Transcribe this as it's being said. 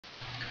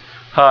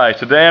Hi,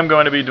 today I'm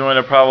going to be doing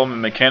a problem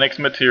in mechanics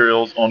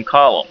materials on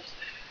columns.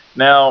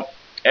 Now,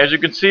 as you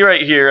can see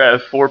right here, I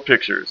have four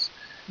pictures.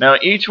 Now,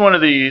 each one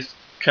of these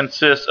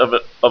consists of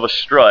a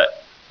strut,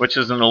 which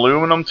is an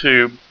aluminum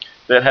tube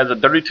that has a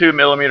 32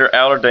 millimeter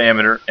outer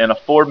diameter and a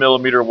 4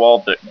 millimeter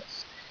wall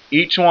thickness.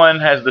 Each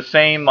one has the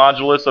same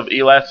modulus of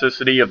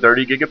elasticity of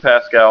 30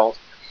 gigapascals,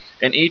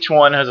 and each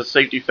one has a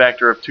safety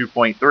factor of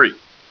 2.3.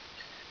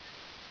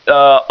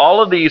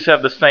 All of these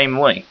have the same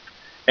length.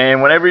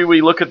 And whenever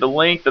we look at the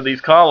length of these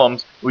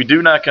columns, we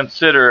do not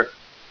consider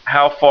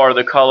how far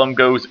the column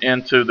goes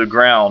into the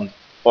ground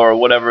or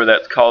whatever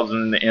that's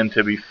causing the end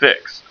to be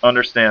fixed.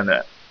 Understand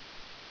that.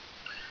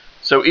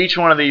 So each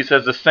one of these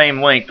has the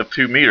same length of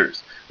 2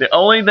 meters. The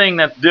only thing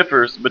that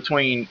differs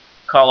between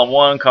column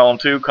 1, column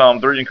 2,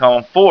 column 3, and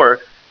column 4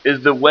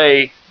 is the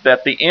way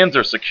that the ends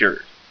are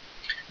secured.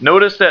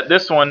 Notice that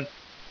this one,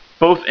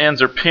 both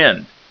ends are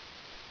pinned.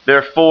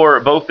 Therefore,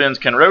 both ends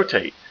can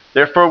rotate.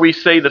 Therefore, we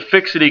say the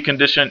fixity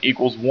condition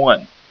equals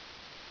 1.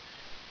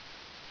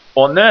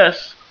 On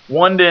this,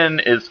 one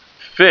end is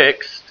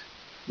fixed,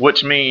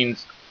 which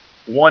means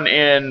one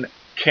end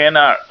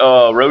cannot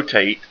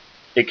rotate,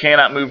 it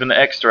cannot move in the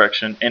x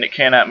direction, and it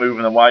cannot move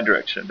in the y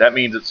direction. That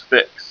means it's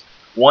fixed.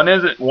 One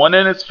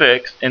end is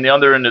fixed, and the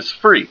other end is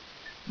free.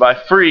 By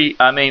free,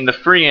 I mean the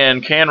free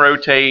end can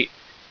rotate,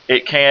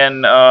 it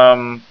can,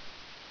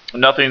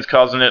 nothing's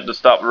causing it to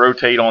stop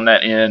rotate on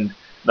that end.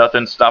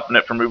 Nothing's stopping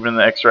it from moving in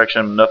the x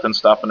direction. Nothing's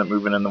stopping it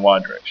moving in the y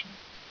direction.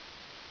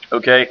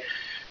 Okay,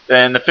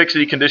 and the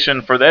fixity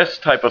condition for this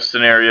type of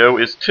scenario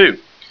is 2.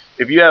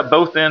 If you have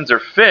both ends are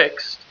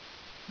fixed,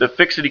 the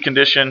fixity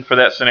condition for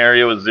that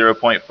scenario is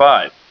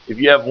 0.5. If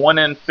you have one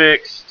end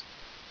fixed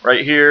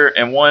right here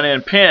and one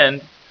end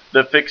pinned,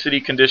 the fixity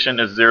condition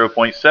is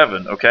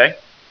 0.7. Okay,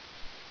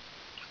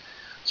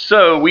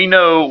 so we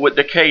know what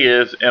the K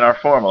is in our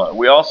formula.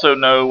 We also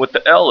know what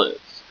the L is.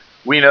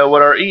 We know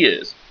what our E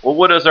is. Well,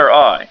 what is our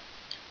I?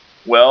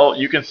 Well,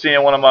 you can see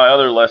in one of my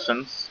other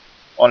lessons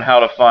on how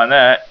to find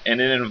that, and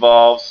it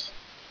involves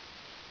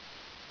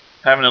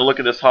having to look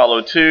at this hollow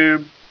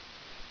tube,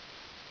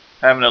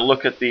 having to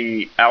look at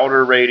the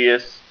outer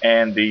radius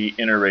and the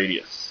inner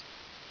radius.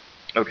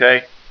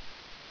 Okay?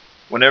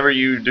 Whenever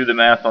you do the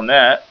math on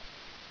that,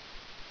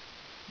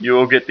 you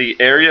will get the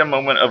area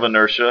moment of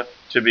inertia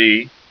to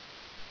be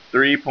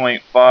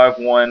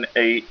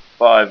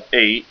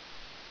 3.51858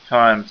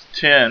 times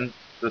 10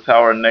 to the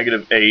power of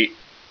 -8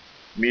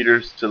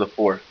 meters to the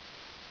fourth.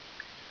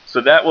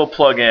 So that will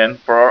plug in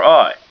for our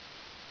I.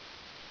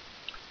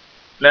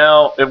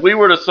 Now, if we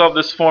were to solve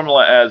this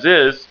formula as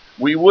is,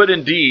 we would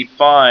indeed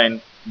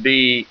find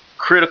the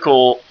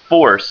critical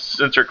force,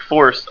 centric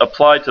force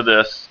applied to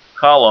this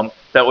column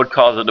that would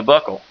cause it to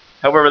buckle.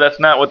 However, that's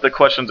not what the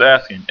question's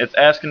asking. It's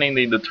asking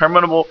the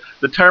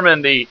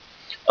determine the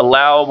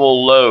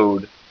allowable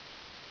load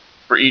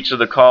for each of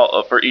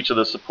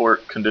the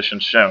support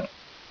conditions shown.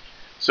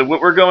 So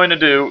what we're going to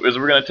do is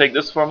we're going to take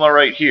this formula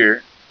right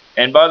here,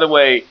 and by the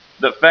way,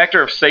 the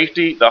factor of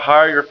safety, the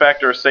higher your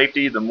factor of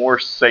safety, the more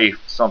safe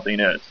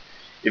something is.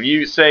 If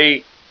you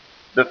say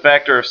the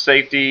factor of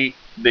safety,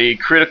 the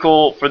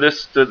critical for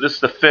this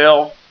to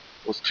fail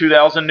was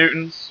 2,000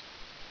 newtons,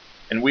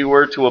 and we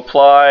were to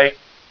apply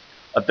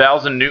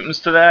 1,000 newtons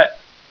to that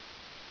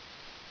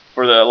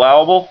for the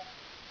allowable,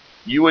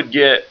 you would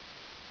get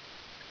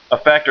a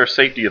factor of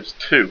safety of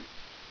 2.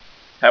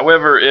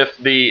 However, if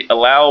the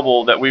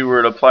allowable that we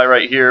were to apply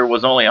right here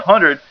was only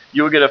 100,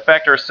 you would get a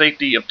factor of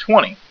safety of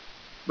 20.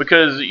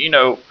 Because, you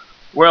know,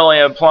 we're only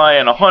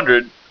applying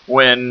 100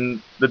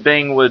 when the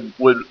thing would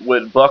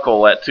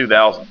buckle at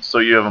 2,000. So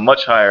you have a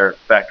much higher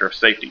factor of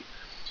safety.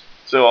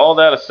 So all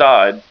that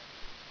aside,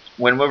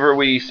 whenever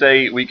we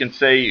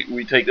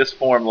take this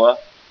formula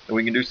and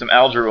we can do some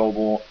algebra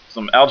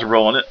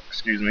on it,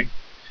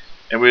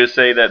 and we would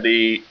say that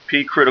the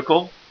P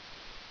critical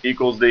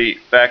equals the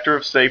factor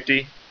of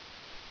safety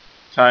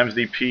times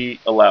the P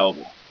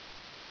allowable.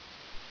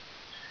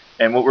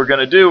 And what we're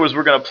going to do is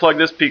we're going to plug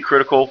this P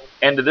critical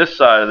into this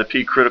side of the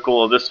P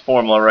critical of this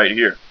formula right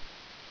here.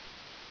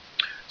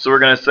 So we're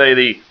going to say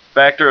the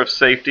factor of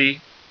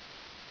safety,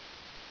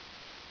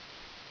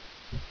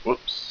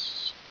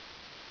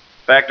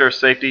 factor of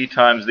safety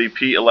times the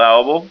P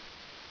allowable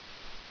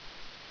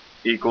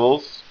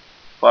equals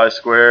phi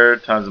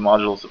squared times the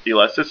modulus of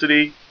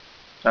elasticity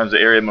times the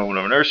area moment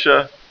of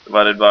inertia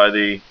divided by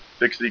the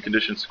fixity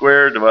condition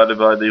squared divided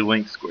by the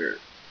length squared.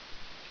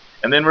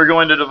 And then we're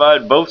going to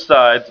divide both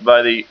sides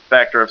by the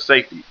factor of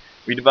safety.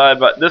 We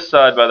divide this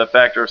side by the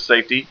factor of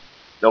safety,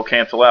 they'll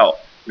cancel out.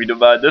 We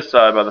divide this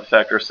side by the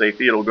factor of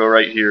safety, it'll go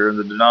right here in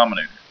the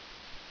denominator.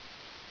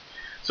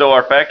 So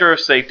our factor of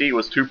safety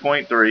was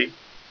 2.3,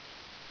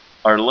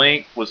 our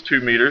length was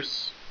 2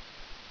 meters,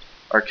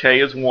 our K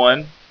is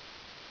 1,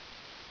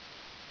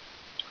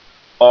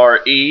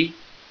 our E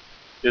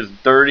is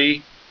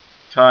 30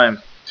 times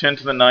 10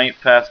 to the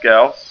 9th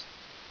pascals,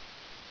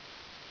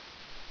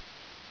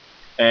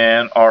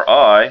 and our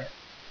I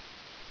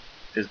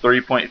is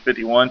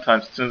 30.51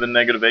 times 10 to the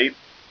 -8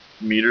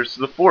 meters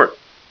to the fourth.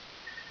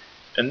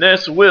 And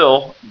this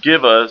will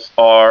give us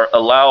our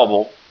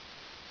allowable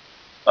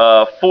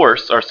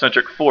force, our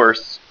centric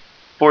force,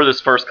 for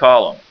this first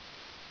column.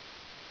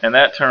 And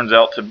that turns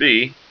out to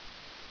be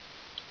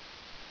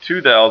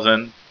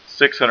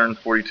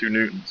 2,642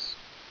 newtons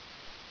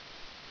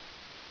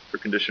for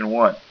condition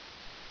 1.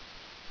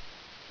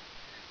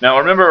 Now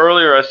remember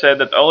earlier I said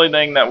that the only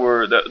thing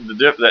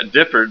that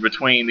differed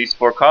between these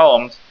 4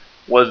 columns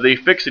was the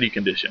fixity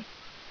condition.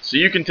 So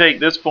you can take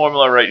this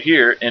formula right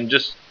here and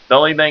just the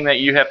only thing that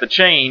you have to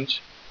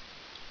change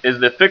is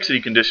the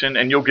fixity condition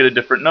and you'll get a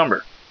different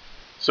number.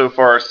 So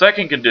for our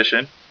second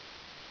condition,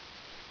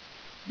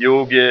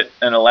 you'll get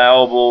an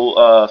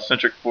allowable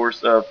centric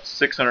force of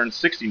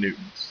 660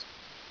 newtons.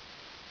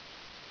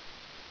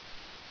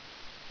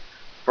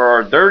 For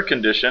our third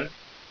condition,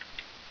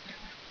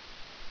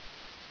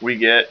 we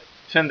get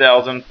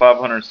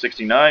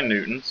 10,569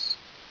 newtons.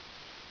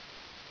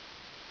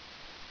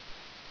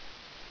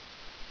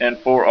 And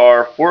for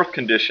our fourth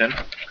condition,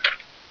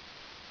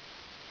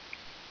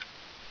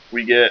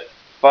 we get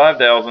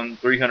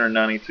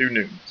 5,392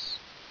 newtons.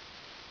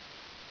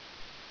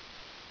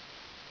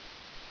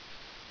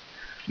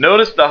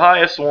 Notice the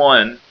highest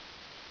one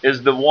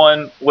is the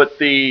one with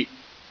the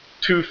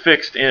 2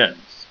 fixed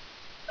ends.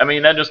 I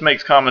mean, that just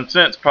makes common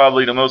sense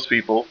probably to most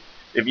people.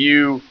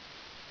 It's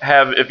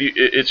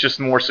just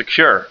more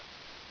secure.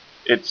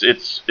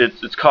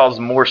 It causes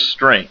more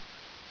strength.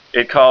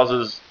 It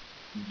causes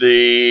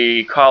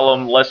the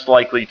column less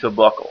likely to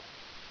buckle.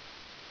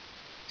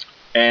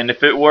 And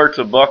if it were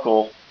to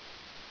buckle,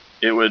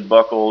 it would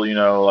buckle,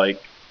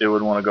 like it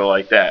would want to go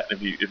like that.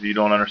 If you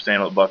don't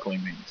understand what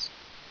buckling means,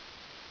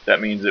 that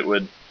means it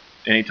would,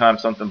 anytime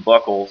something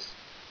buckles,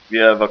 if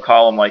you have a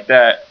column like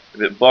that,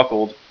 if it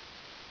buckled,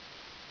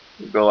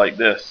 it would go like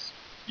this.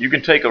 You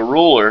can take a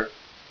ruler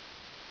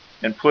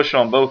and push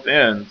on both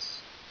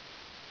ends,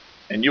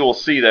 and you will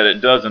see that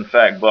it does in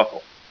fact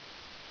buckle.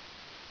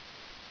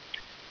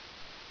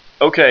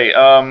 Okay,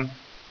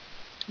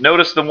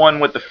 notice the one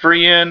with the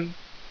free end.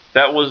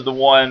 That was the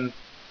one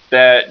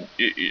that,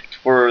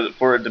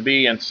 for it to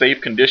be in safe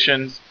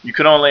conditions, you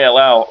can only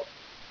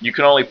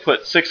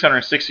put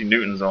 660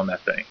 newtons on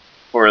that thing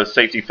for a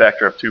safety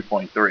factor of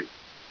 2.3.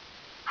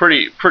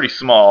 Pretty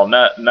small,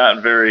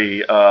 not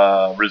very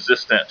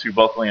resistant to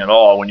buckling at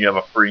all when you have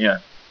a free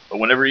end. But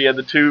whenever you have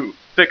the 2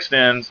 fixed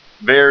ends,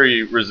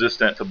 very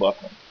resistant to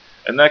buckling.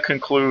 And that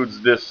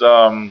concludes this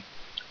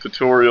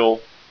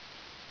tutorial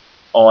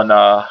on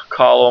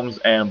columns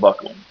and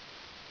buckling.